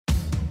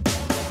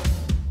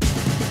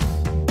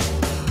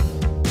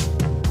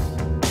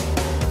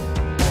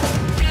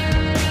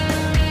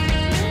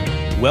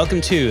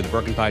Welcome to the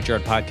Broken Pie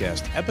Chart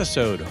Podcast,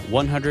 episode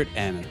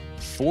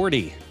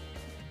 140.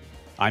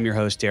 I'm your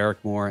host,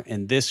 Derek Moore,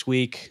 and this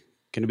week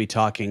going to be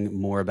talking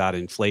more about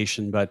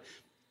inflation, but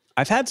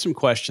I've had some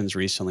questions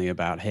recently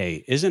about,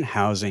 hey, isn't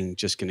housing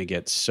just going to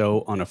get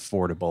so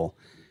unaffordable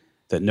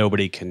that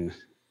nobody can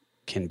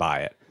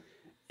buy it?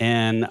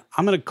 And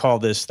I'm going to call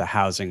this the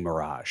housing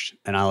mirage,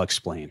 and I'll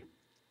explain.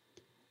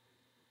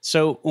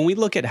 So when we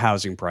look at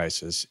housing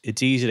prices,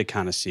 it's easy to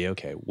kind of see,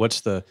 okay,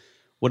 what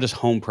is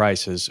home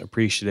prices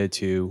appreciated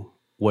to?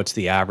 What's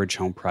the average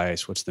home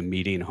price? What's the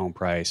median home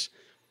price?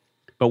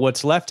 But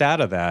what's left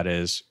out of that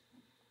is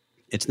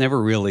it's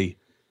never really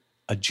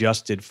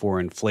adjusted for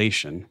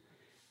inflation,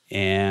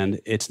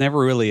 and it's never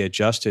really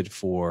adjusted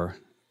for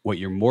what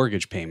your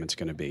mortgage payment's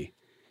going to be.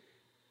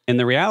 And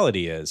the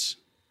reality is,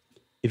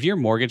 if your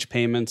mortgage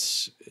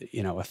payment's,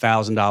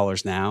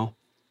 $1,000 now,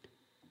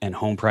 and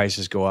home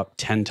prices go up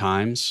 10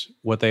 times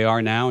what they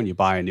are now, and you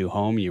buy a new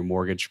home, your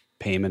mortgage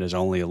payment is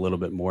only a little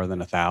bit more than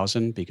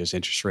 $1,000 because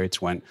interest rates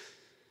went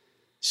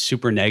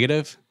super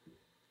negative.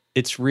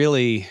 It's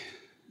really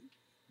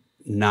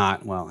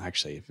not, well,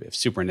 actually, if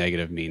super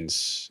negative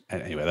means,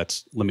 anyway,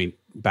 let me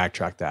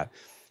backtrack that.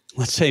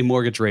 Let's say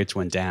mortgage rates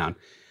went down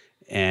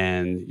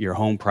and your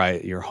mortgage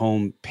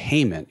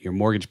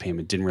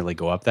payment didn't really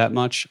go up that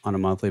much on a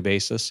monthly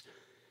basis.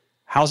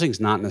 Housing's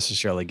not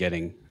necessarily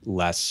getting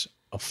less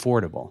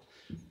affordable.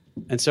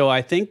 And so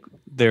I think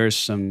there's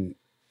some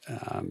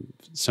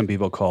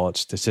people call it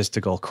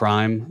statistical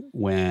crime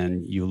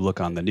when you look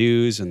on the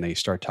news and they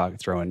start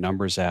throwing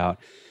numbers out.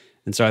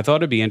 And so I thought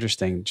it'd be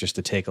interesting just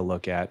to take a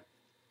look at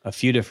a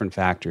few different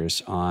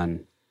factors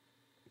on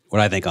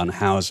what I think on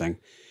housing.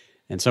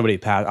 And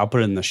I'll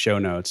put it in the show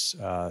notes.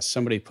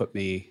 Somebody put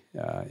me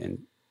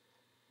in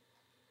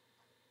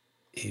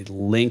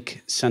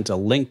sent a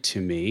link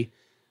to me.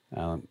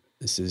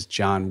 This is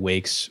John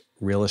Wake's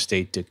Real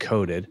Estate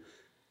Decoded.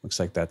 Looks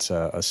like that's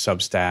a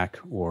Substack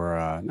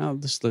or no,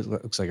 this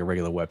looks like a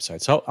regular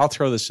website. So I'll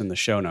throw this in the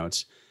show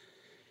notes.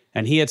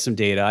 And he had some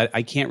data.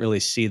 I can't really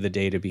see the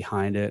data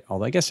behind it,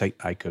 although I guess I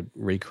could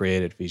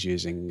recreate it if he's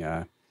using.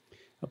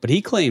 But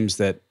he claims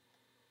that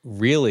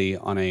really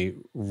on a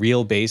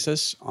real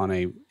basis, on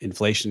a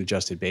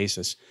inflation-adjusted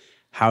basis,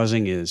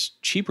 housing is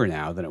cheaper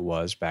now than it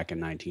was back in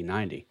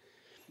 1990.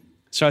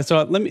 So I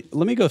thought, let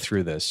me go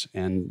through this.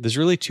 And there's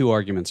really two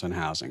arguments on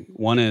housing.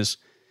 One is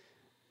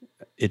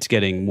it's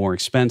getting more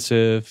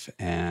expensive,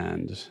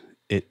 and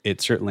it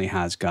certainly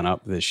has gone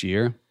up this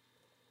year.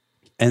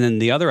 And then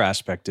the other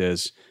aspect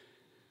is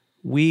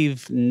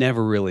we've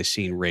never really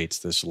seen rates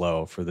this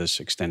low for this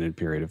extended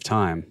period of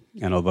time.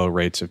 And although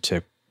rates have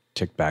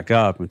ticked back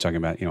up, I'm talking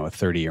about, a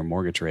 30-year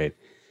mortgage rate,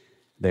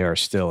 they are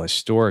still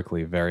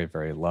historically very,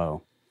 very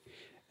low.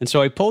 And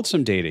so I pulled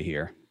some data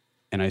here,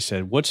 and I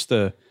said,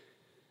 let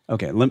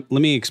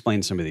me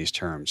explain some of these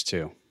terms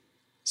too.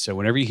 So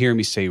whenever you hear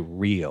me say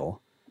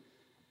real,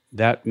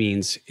 that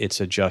means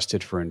it's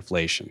adjusted for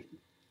inflation.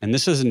 And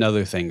this is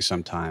another thing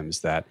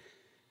sometimes that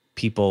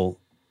people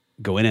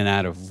go in and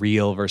out of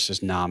real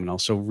versus nominal.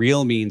 So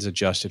real means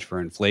adjusted for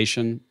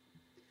inflation.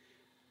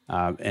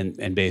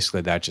 And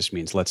basically that just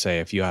means, let's say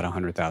if you had a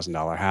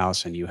 $100,000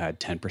 house and you had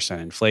 10%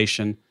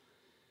 inflation,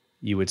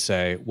 you would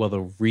say, well,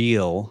 the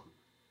real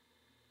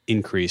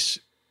increase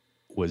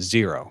was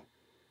zero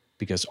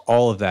because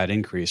all of that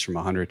increase from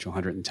 100 to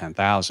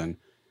 110,000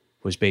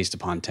 was based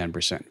upon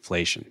 10%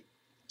 inflation.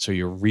 So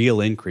your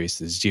real increase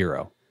is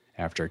zero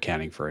after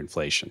accounting for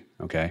inflation,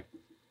 okay?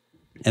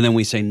 And then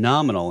we say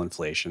nominal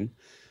inflation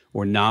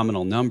or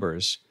nominal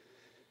numbers.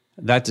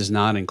 That does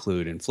not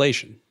include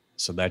inflation.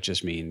 So that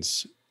just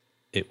means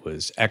it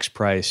was X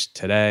price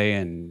today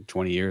and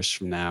 20 years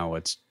from now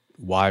it's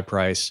Y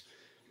price.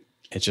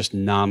 It's just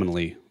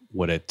nominally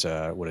what it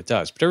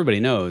does. But everybody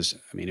knows,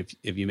 I mean,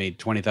 if you made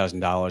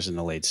 $20,000 in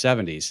the late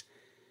 70s,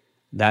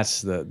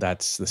 that's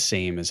the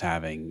same as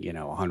having,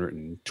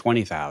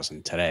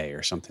 120,000 today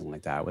or something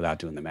like that without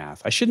doing the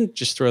math. I shouldn't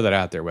just throw that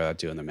out there without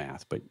doing the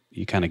math, but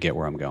you kind of get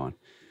where I'm going.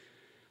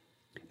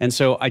 And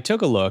so I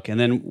took a look, and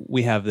then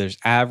there's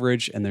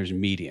average and there's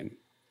median.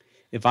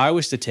 If I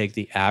was to take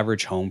the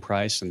average home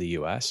price in the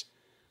US,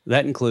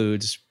 that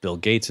includes Bill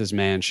Gates's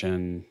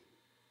mansion,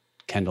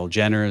 Kendall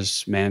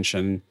Jenner's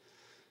mansion.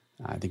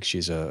 I think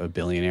she's a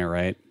billionaire,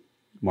 right?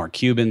 Mark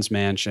Cuban's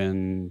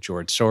mansion,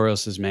 George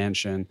Soros's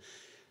mansion.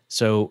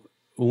 So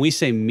when we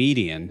say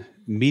median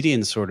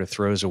sort of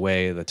throws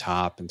away the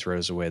top and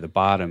throws away the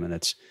bottom, and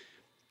it's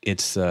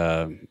if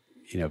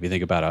you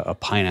think about a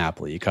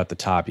pineapple, you cut the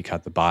top, you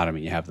cut the bottom,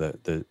 and you have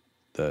the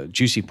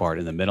juicy part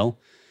in the middle.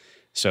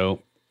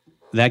 So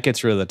that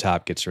gets rid of the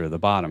top, gets rid of the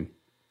bottom.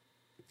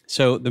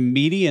 So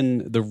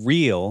the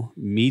real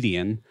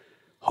median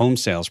home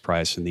sales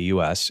price in the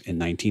U.S. in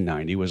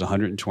 1990 was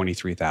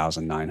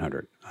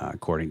 $123,900,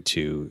 according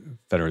to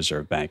Federal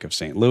Reserve Bank of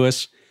St.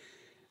 Louis.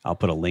 I'll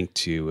put a link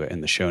to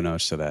in the show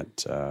notes to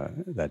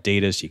that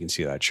data so you can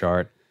see that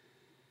chart.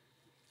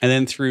 And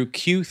then through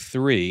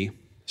Q3,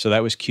 so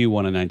that was Q1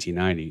 of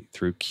 1990,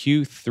 through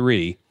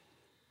Q3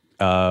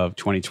 of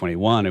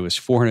 2021, it was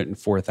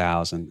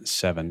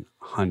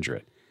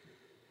 $404,700.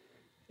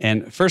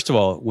 And first of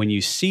all, when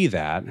you see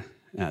that,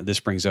 this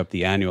brings up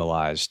the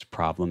annualized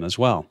problem as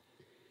well.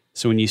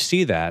 So when you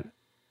see that,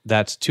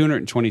 that's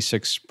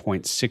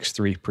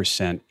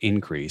 226.63%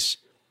 increase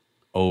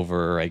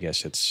over, I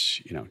guess it's,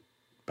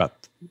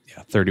 about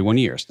 31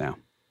 years now.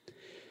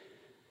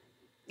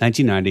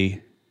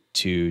 1990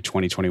 to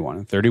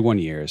 2021, 31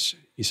 years,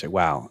 you say,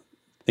 wow,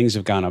 things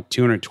have gone up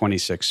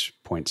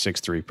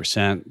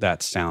 226.63%.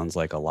 That sounds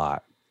like a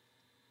lot.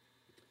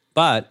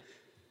 But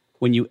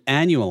when you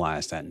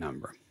annualize that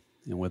number,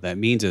 and what that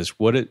means is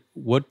when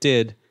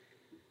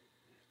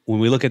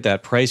we look at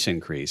that price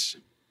increase,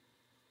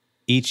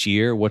 each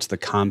year, what's the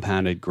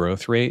compounded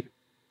growth rate?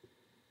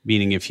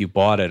 Meaning if you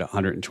bought it at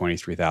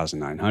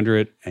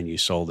 $123,900 and you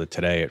sold it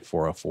today at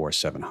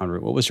 $404,700,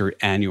 what was your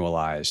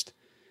annualized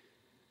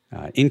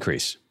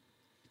increase?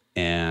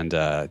 And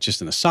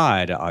just an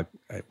aside,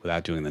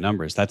 without doing the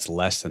numbers, that's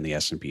less than the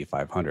S&P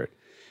 500.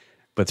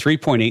 But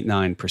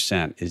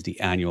 3.89% is the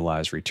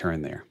annualized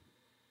return there.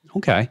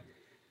 Okay.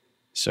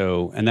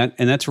 So, and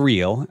that's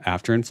real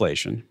after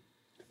inflation.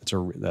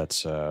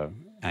 That's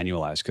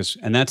annualized,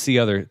 and that's the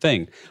other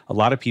thing. A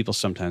lot of people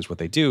sometimes what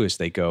they do is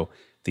they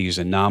use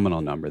a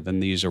nominal number, then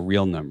they use a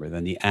real number,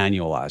 then they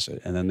annualize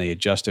it, and then they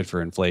adjust it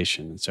for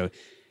inflation. And so,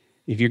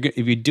 if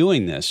you're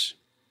doing this,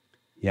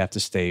 you have to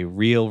stay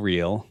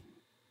real,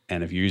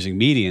 and if you're using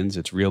medians,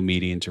 it's real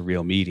median to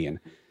real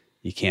median.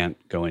 You can't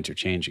go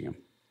interchanging them.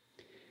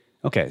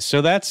 Okay,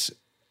 so that's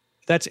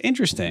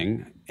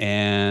interesting,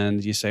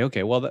 and you say,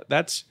 okay, well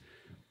that's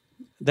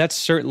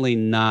certainly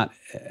not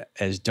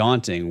as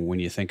daunting when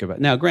you think about.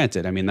 Now,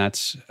 granted, I mean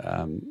that's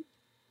on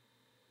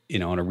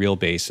a real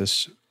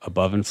basis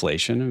above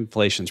inflation.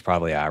 Inflation's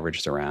probably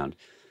averaged around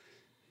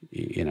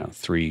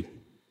 3%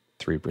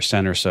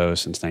 or so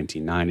since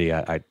 1990.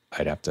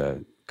 I'd have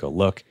to go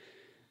look,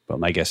 but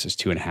my guess is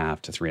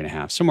 2.5 to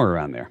 3.5, somewhere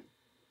around there.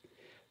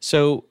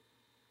 So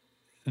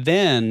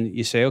then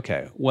you say,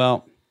 okay,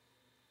 well,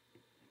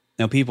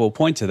 now people will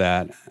point to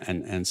that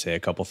and say a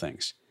couple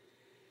things.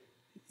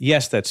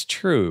 Yes, that's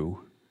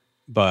true,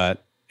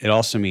 but it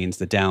also means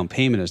the down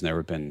payment has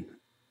never been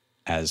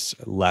as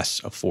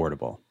less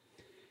affordable.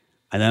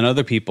 And then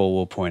other people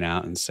will point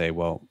out and say,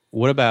 well,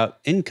 what about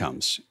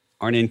incomes?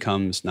 Aren't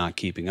incomes not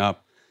keeping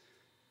up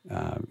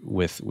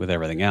with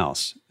everything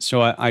else?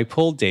 So I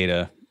pulled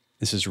data.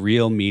 This is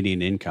real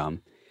median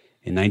income.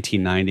 In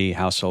 1990,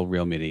 household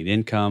real median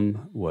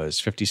income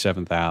was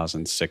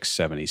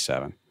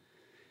 $57,677.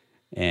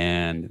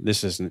 And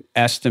this is an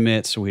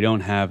estimate, so we don't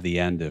have the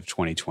end of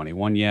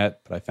 2021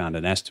 yet, but I found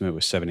an estimate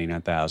was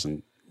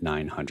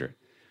 $79,900.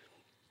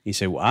 You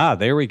say, well,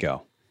 there we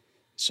go.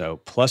 So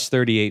plus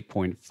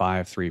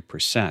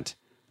 38.53%.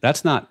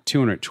 That's not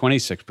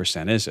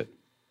 226%, is it?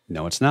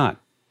 No, it's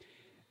not.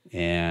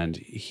 And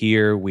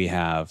here we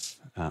have,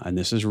 and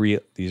this is real,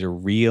 these are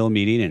real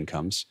median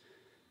incomes.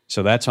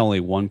 So that's only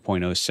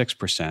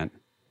 1.06%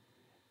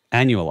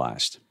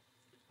 annualized.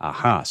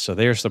 Aha, so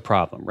there's the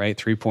problem, right?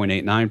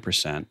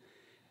 3.89%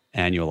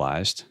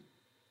 annualized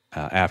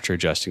after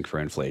adjusting for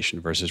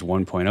inflation versus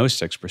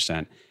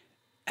 1.06%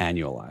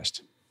 annualized.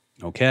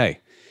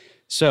 Okay,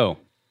 so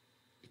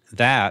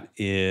that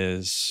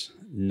is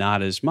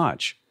not as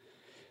much.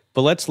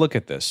 But let's look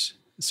at this.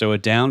 So a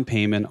down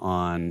payment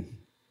on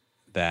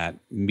that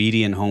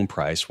median home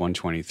price,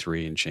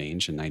 $123 and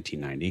change in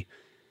 1990,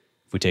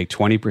 if we take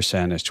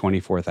 20% as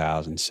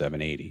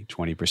 $24,780,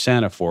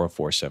 20% of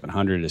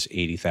 $404,700 is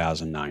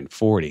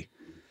 $80,940.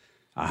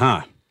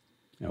 Aha.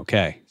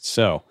 Okay.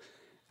 So,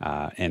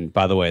 and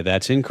by the way,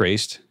 that's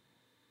increased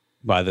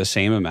by the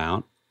same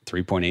amount,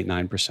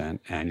 3.89%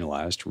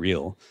 annualized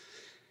real,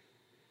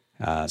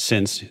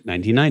 since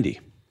 1990.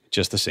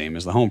 Just the same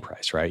as the home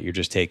price, right? You're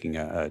just taking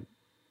a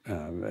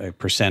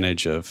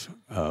percentage of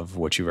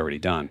what you've already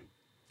done.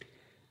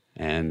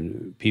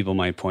 And people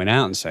might point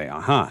out and say,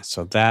 aha,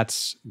 so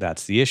that's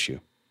the issue.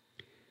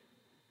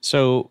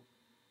 So,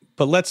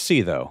 but let's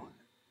see though,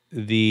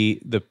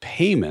 the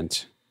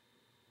payment,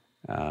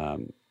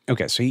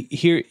 okay, so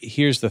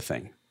here's the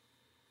thing.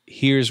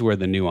 Here's where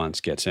the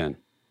nuance gets in.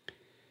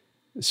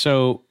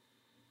 So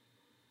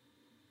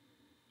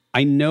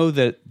I know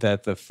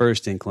that the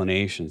first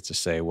inclination is to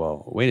say,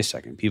 well, wait a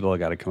second, people have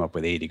got to come up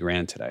with 80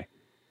 grand today.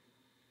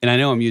 And I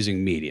know I'm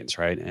using medians,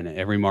 right? And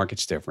every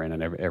market's different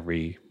and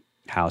every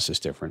house is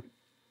different.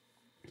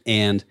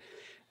 And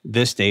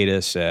this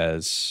data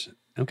says,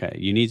 okay,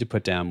 you need to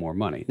put down more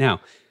money. Now,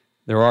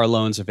 there are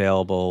loans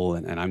available,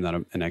 and I'm not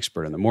an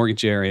expert in the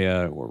mortgage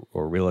area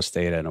or real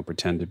estate. I don't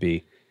pretend to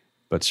be.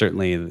 But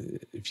certainly,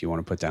 if you want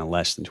to put down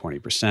less than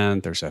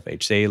 20%, there's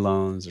FHA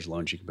loans. There's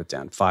loans you can put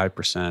down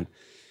 5%,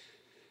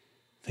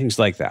 things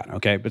like that,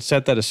 okay? But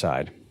set that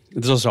aside.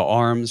 There's also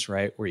ARMs,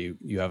 right, where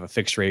you have a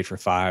fixed rate for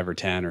 5 or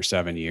 10 or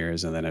 7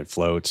 years, and then it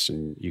floats,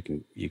 and you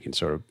can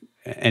sort of,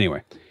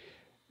 anyway.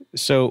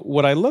 So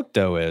what I looked,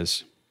 though,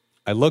 is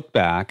I looked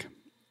back,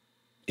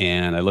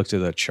 and I looked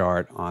at the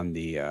chart on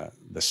the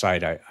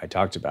site I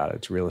talked about.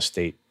 It's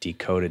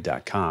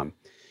realestatedecoded.com,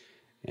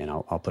 and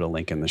I'll put a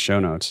link in the show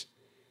notes.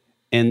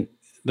 And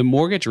the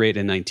mortgage rate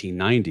in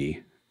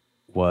 1990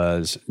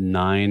 was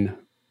 9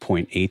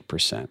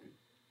 8.8%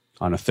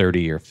 on a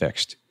 30-year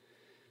fixed.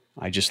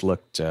 I just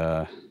looked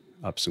up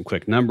some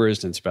quick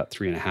numbers, and it's about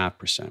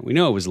 3.5%. We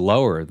know it was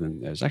lower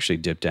than, it was actually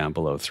dipped down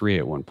below 3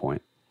 at one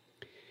point.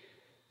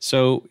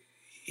 So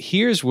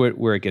here's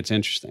where it gets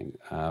interesting.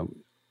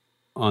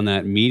 On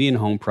that median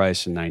home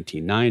price in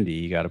 1990,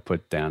 you got to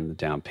put down the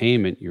down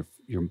payment. You're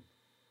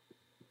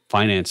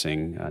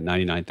financing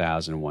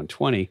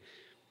 $99,120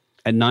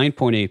 at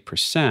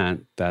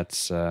 9.8%.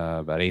 That's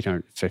about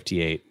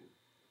 $858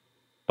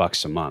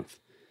 a month.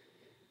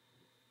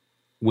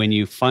 When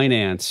you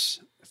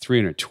finance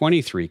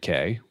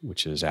 $323K,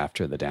 which is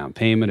after the down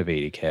payment of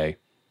 $80K,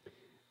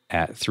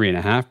 at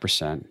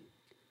 3.5%,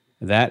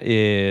 that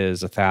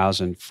is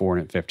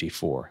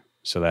 $1,454.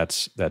 So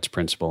that's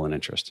principal and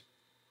interest.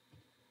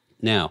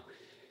 Now,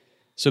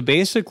 so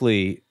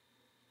basically,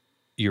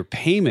 your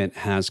payment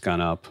has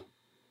gone up.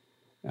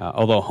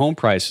 Although home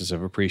prices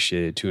have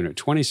appreciated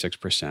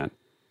 226%,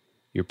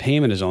 your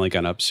payment has only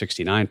gone up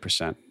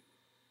 69%.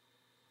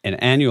 And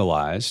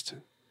annualized,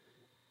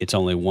 it's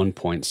only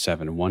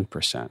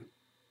 1.71%.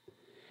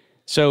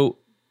 So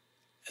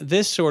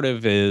this sort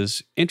of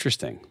is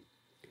interesting.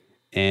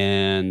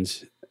 And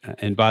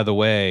by the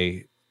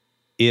way,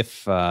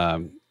 if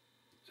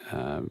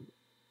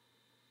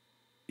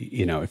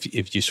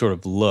if you sort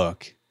of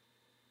look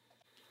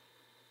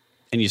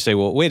and you say,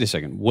 well, wait a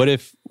second, what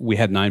if we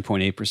had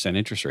 9.8%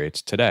 interest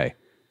rates today?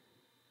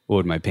 What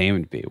would my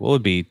payment be? Well, it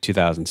would be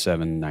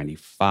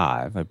 $2,795,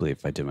 I believe,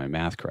 if I did my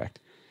math correct.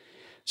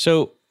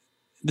 So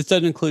this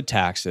doesn't include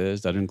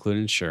taxes, doesn't include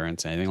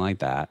insurance, anything like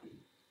that.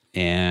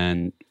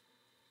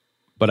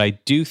 But I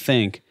do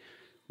think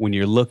when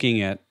you're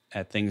looking at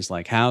things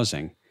like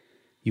housing,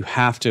 you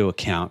have to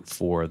account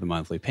for the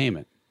monthly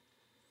payment.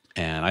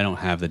 And I don't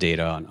have the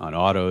data on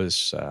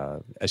autos,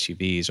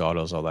 SUVs,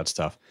 autos, all that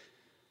stuff.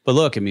 But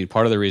look, I mean,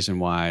 part of the reason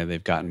why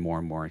they've gotten more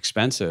and more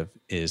expensive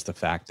is the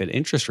fact that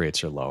interest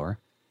rates are lower.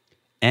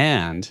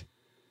 And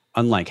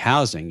unlike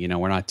housing,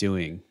 we're not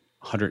doing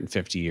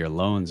 150-year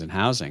loans in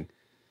housing.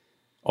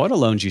 Auto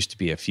loans used to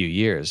be a few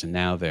years, and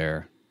now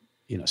they're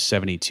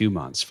 72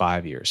 months,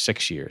 5 years,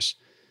 6 years.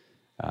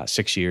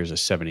 6 years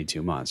is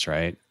 72 months,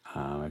 right?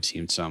 I've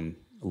seen some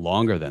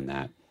longer than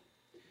that,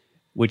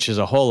 which is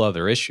a whole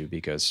other issue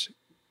because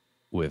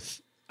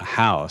with a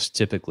house,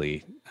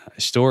 typically,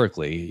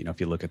 historically,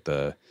 if you look at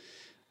the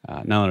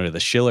not only the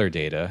Shiller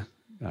data,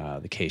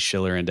 the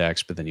Case-Shiller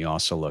index, but then you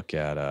also look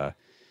at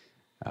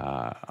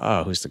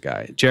who's the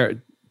guy?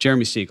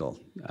 Jeremy Siegel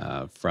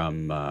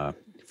from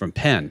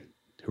Penn,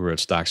 who wrote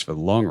Stocks for the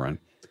Long Run.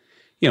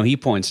 He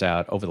points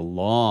out over the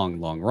long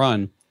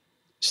run,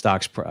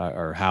 stocks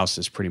or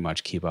houses pretty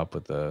much keep up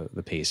with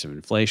the pace of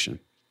inflation.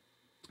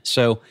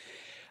 So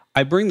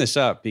I bring this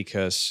up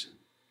because,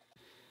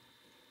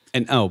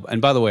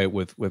 and by the way,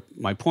 with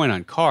my point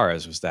on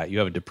cars was that you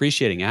have a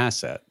depreciating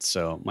asset.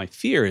 So my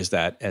fear is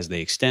that as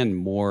they extend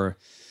more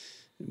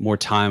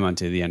time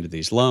onto the end of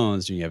these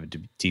loans, and you have a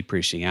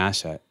depreciating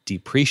asset,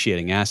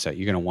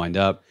 you're going to wind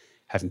up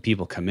having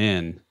people come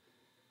in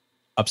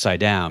upside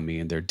down,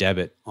 meaning their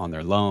debit on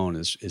their loan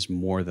is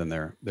more than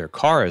their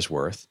car is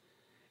worth.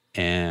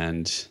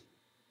 And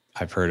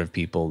I've heard of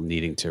people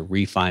needing to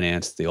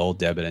refinance the old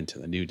debit into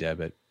the new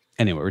debit.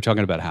 Anyway, we're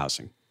talking about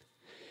housing.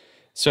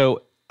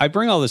 So I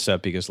bring all this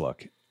up because,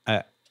 look,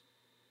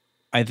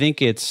 I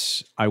think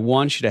I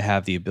want you to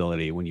have the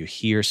ability when you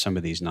hear some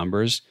of these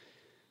numbers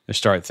to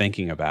start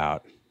thinking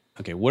about,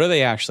 okay, what are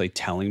they actually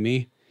telling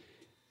me?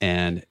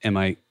 And am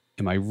I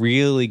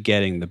really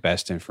getting the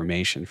best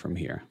information from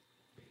here?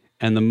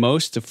 And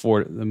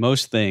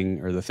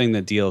the thing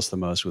that deals the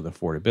most with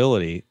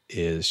affordability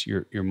is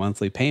your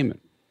monthly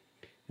payment.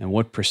 And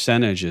what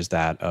percentage is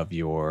that of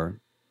your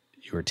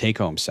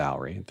take-home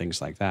salary and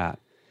things like that.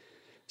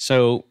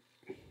 So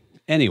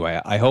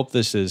anyway, I hope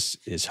this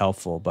is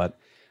helpful, but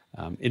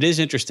it is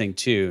interesting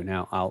too.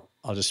 Now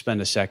I'll just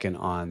spend a second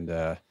on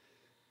the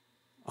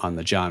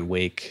John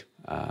Wake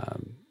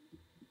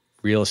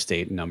real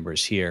estate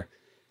numbers here.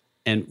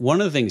 And one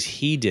of the things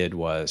he did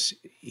was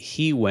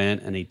he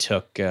went and he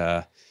took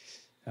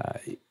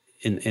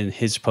in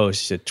his post,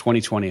 he said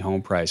 2020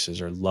 home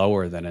prices are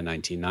lower than in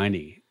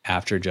 1990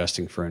 after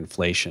adjusting for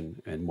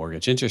inflation and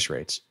mortgage interest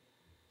rates.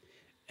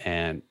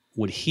 And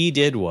what he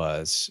did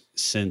was,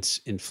 since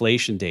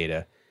inflation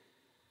data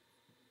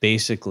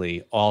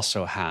basically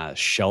also has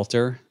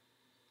shelter,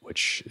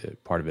 which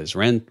part of it is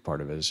rent,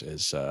 part of it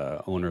is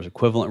owner's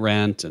equivalent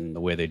rent, and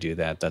the way they do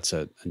that, that's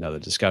another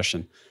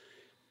discussion.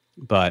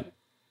 But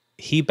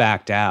he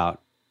backed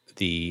out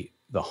the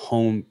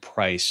home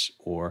price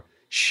or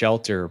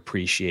shelter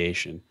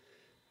appreciation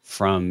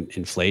from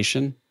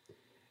inflation,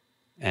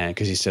 and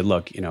because he said,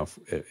 look, in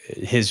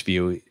his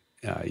view,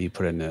 you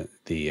put in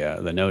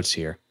the notes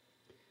here.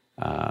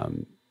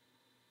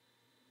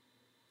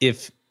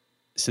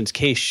 Since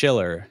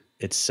Case-Shiller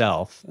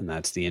itself, and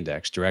that's the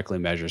index, directly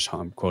measures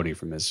home, quoting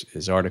from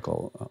his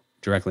article,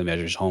 directly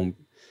measures home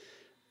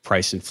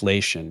price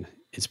inflation,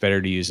 it's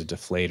better to use a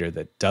deflator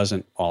that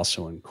doesn't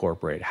also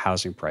incorporate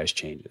housing price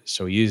changes.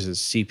 So he uses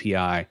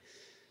CPI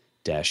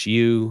dash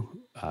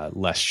U,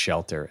 less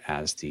shelter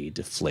as the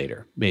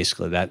deflator.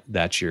 Basically,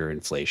 that's your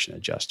inflation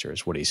adjuster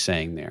is what he's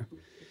saying there.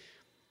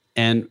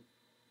 And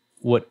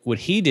what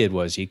he did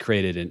was he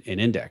created an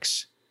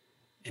index.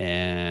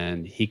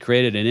 And he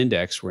created an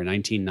index where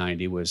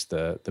 1990 was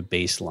the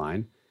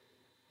baseline.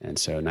 And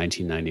so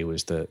 1990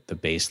 was the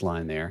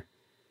baseline there.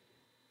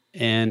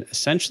 And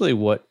essentially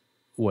what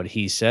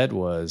he said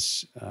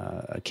was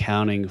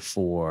accounting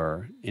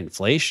for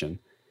inflation,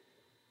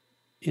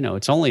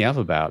 it's only up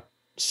about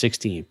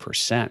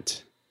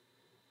 16%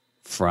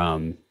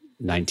 from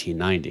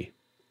 1990.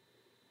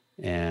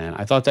 And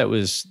I thought that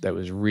was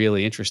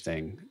really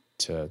interesting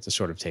to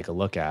sort of take a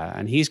look at.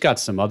 And he's got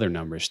some other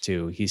numbers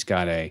too. He's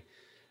got a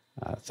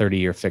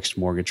 30-year fixed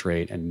mortgage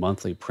rate and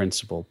monthly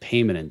principal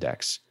payment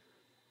index.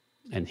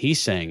 And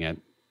he's saying it,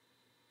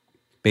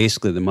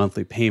 basically the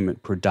monthly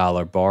payment per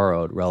dollar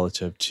borrowed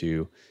relative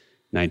to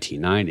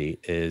 1990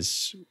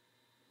 is,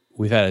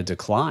 we've had a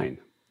decline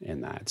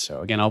in that.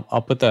 So again,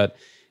 I'll put that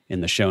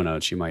in the show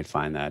notes. You might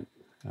find that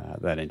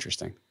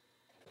interesting.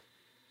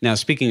 Now,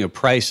 speaking of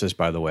prices,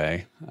 by the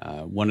way,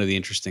 one of the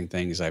interesting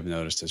things I've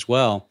noticed as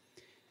well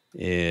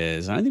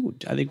is, I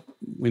think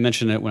we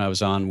mentioned it when I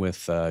was on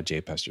with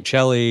Jay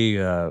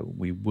Pastorcelli.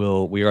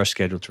 We are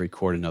scheduled to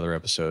record another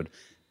episode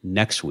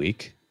next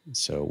week,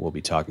 so we'll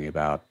be talking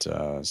about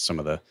some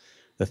of the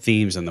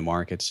themes in the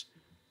markets.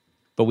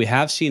 But we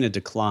have seen a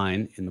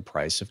decline in the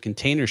price of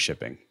container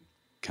shipping,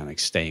 kind of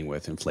staying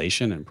with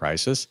inflation and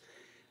prices.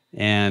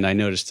 And I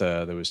noticed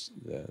there was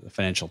the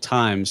Financial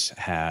Times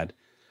had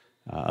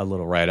a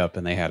little write-up,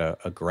 and they had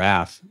a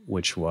graph,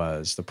 which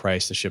was the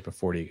price to ship a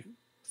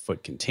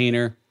 40-foot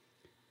container.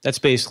 That's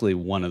basically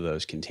one of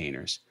those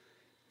containers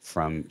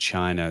from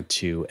China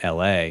to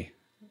LA.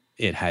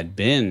 It had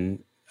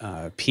been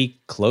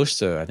peaked close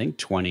to, I think,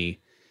 maybe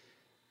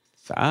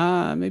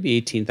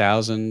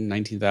 18,000,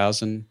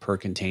 19,000 per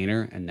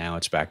container, and now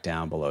it's back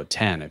down below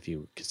 10. If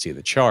you can see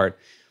the chart,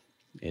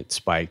 it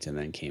spiked and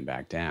then came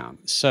back down.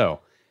 So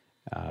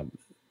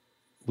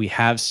we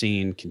have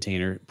seen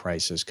container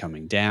prices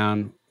coming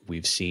down.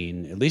 We've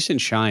seen, at least in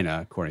China,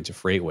 according to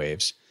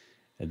FreightWaves,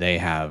 they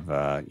have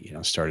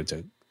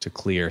started to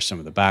clear some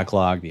of the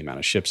backlog, the amount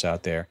of ships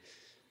out there.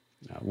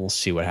 We'll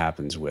see what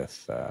happens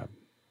with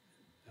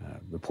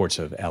the ports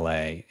of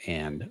LA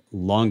and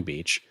Long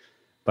Beach.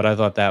 But I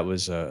thought that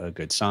was a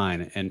good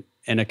sign.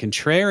 And a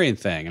contrarian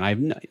thing, and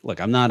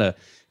I'm not a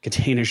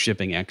container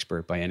shipping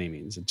expert by any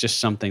means. It's just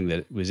something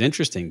that was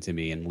interesting to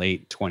me in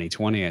late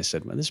 2020. I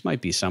said, well, this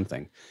might be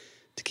something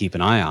to keep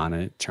an eye on,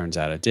 and it turns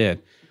out it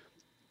did.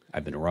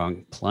 I've been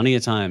wrong plenty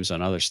of times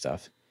on other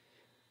stuff.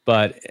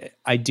 But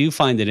I do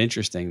find it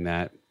interesting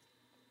that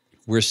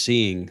we're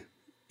seeing,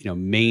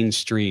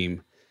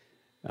 mainstream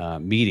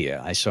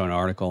media. I saw an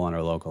article on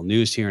our local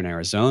news here in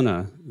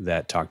Arizona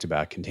that talked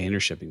about container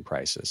shipping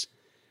prices.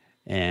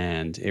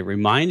 And it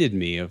reminded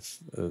me of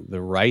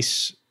the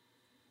rice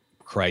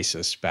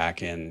crisis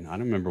back in, I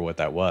don't remember what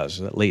that was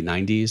late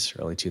 90s,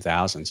 early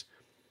 2000s.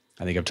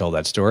 I think I've told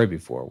that story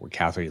before, where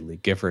Kathleen Lee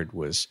Gifford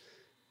was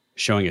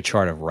showing a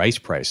chart of rice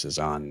prices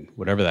on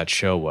whatever that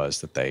show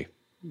was that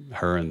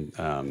her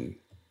and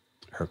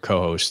her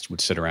co-host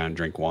would sit around and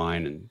drink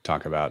wine and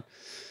talk about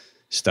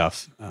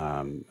stuff.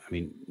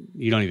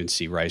 You don't even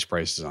see rice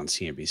prices on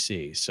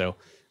CNBC. So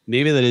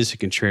maybe that is a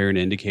contrarian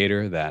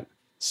indicator that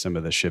some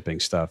of the shipping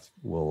stuff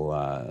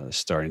will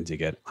starting to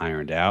get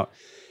ironed out.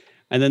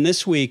 And then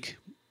this week,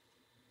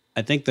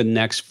 I think the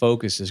next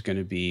focus is going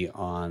to be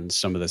on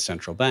some of the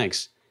central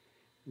banks.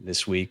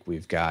 This week,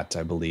 we've got,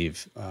 I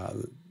believe,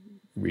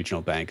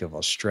 Regional Bank of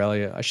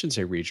Australia. I shouldn't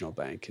say regional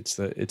bank.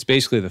 It's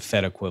basically the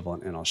Fed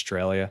equivalent in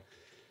Australia.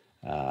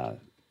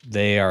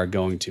 They are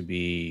going to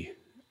be,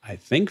 I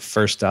think,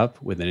 first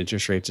up with an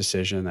interest rate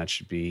decision. That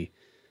should be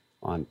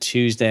on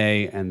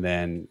Tuesday. And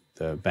then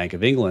the Bank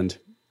of England,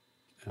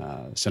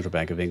 Central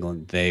Bank of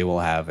England, they will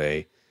have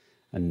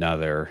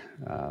another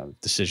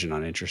decision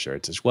on interest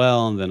rates as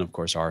well. And then, of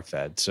course, our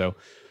Fed. So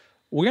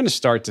we're going to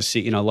start to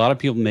see, a lot of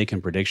people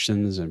making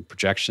predictions and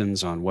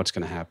projections on what's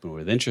going to happen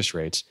with interest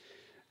rates.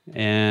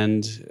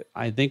 And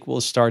I think we'll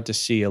start to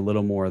see a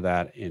little more of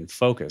that in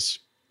focus.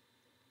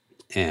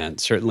 And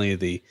certainly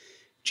the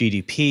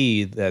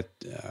GDP that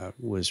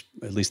was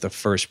at least the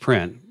first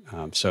print.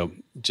 So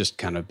just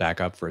kind of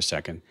back up for a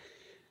second.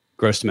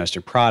 Gross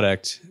domestic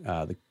product,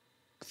 the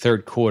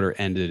third quarter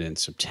ended in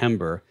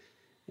September,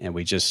 and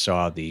we just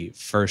saw the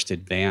first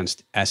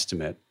advanced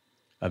estimate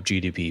of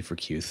GDP for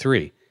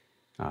Q3.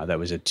 That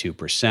was at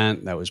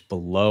 2%. That was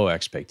below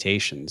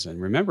expectations.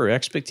 And remember,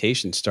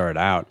 expectations started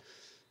out,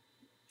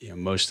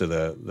 most of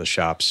the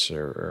shops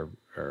or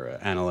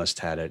analysts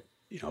had it,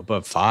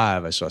 above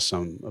 5. I saw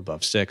some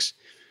above 6.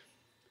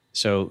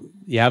 So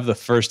you have the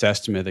first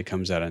estimate that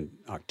comes out in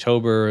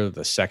October,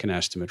 the second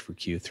estimate for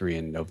Q3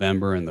 in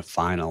November, and the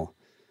final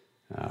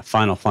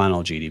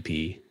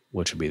GDP,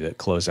 which would be the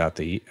close out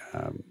the.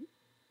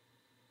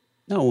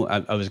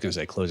 I was going to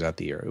say close out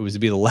the year. It was to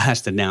be the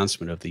last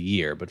announcement of the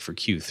year, but for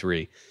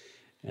Q3,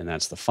 and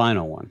that's the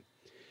final one.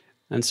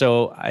 And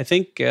so I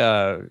think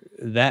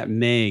that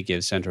may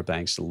give central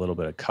banks a little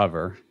bit of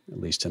cover, at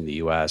least in the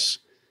U.S.,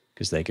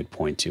 because they could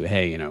point to,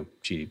 hey,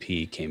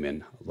 GDP came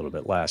in a little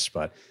bit less.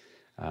 But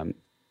um,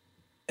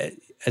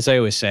 as I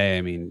always say,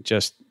 I mean,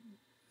 just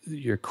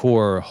your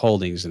core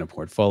holdings in a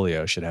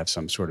portfolio should have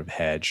some sort of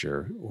hedge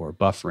or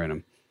buffer in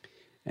them.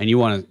 And you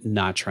want to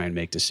not try and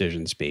make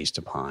decisions based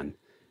upon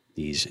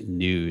these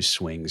news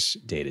swings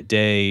day to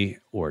day,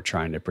 or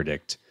trying to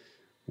predict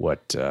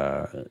what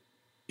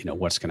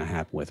what's going to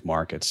happen with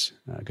markets.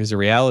 Because the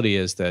reality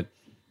is that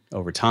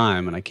over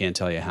time, and I can't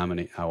tell you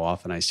how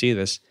often I see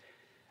this,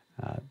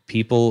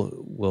 people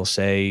will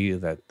say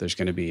that there's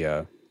going to be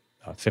a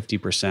 50%,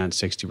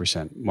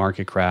 60%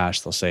 market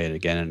crash. They'll say it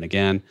again and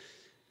again.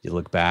 You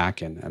look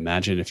back and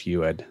imagine if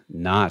you had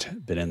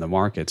not been in the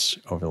markets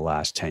over the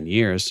last 10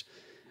 years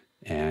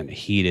and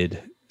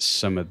heeded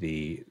some of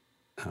the,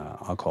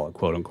 I'll call it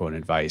quote unquote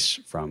advice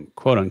from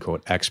quote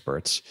unquote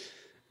experts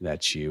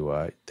that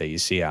you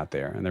see out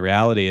there. And the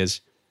reality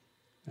is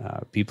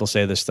people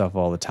say this stuff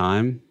all the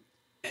time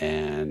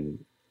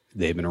and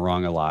they've been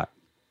wrong a lot.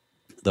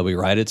 They'll be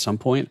right at some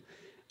point.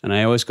 And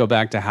I always go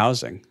back to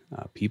housing.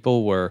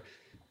 People were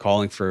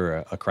calling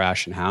for a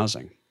crash in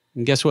housing.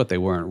 And guess what? They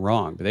weren't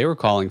wrong, but they were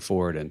calling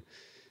for it in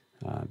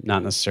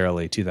not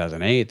necessarily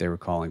 2008. They were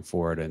calling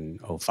for it in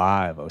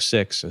 05,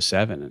 06,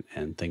 07,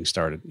 and things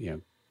started,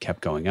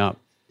 kept going up.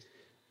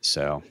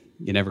 So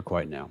you never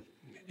quite know.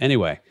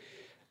 Anyway,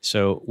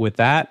 so with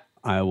that,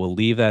 I will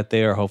leave that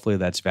there. Hopefully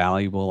that's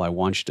valuable. I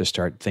want you to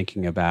start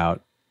thinking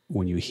about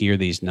when you hear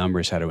these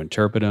numbers, how to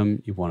interpret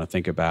them. You want to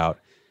think about,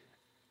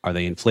 are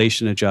they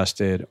inflation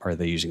adjusted? Are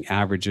they using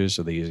averages?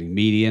 Are they using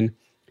median?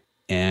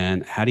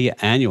 And how do you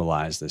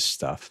annualize this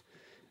stuff?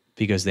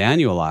 Because the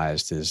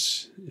annualized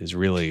is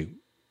really,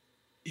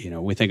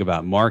 we think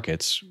about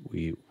markets,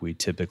 we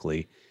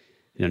typically,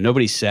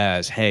 nobody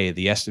says, hey,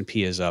 the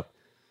S&P is up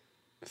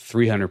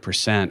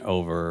 300%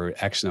 over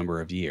X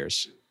number of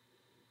years.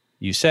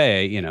 You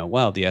say,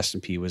 well, the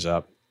S&P was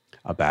up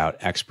about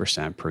X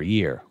percent per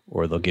year,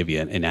 or they'll give you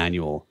an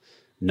annual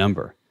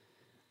number.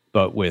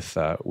 But with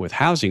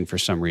housing, for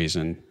some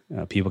reason,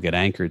 people get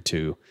anchored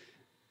to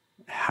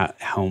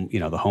home,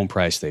 the home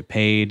price they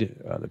paid,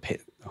 the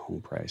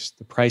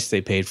price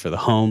they paid for the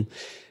home,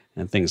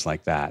 and things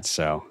like that.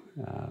 So,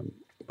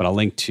 but I'll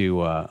link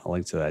to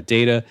that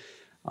data.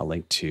 I'll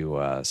link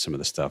to some of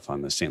the stuff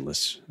on the St.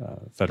 Louis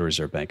Federal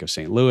Reserve Bank of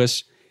St.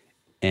 Louis,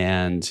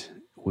 and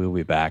we'll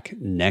be back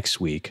next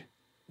week,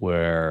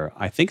 where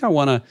I think I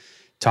want to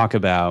talk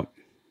about.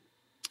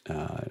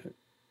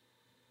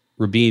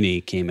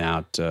 Rubini came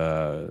out,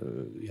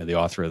 the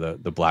author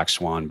of the Black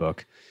Swan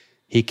book.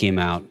 He came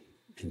out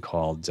and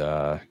called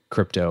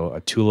crypto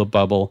a tulip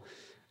bubble.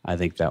 I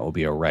think that will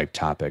be a ripe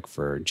topic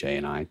for Jay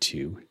and I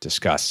to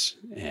discuss.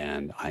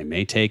 And I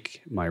may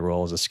take my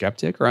role as a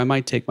skeptic, or I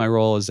might take my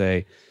role as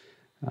a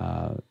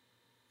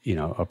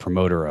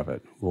promoter of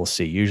it. We'll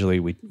see. Usually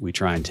we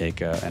try and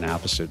take an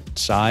opposite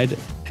side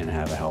and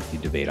have a healthy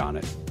debate on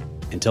it.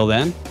 Until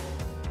then,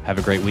 have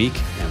a great week,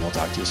 and we'll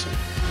talk to you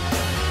soon.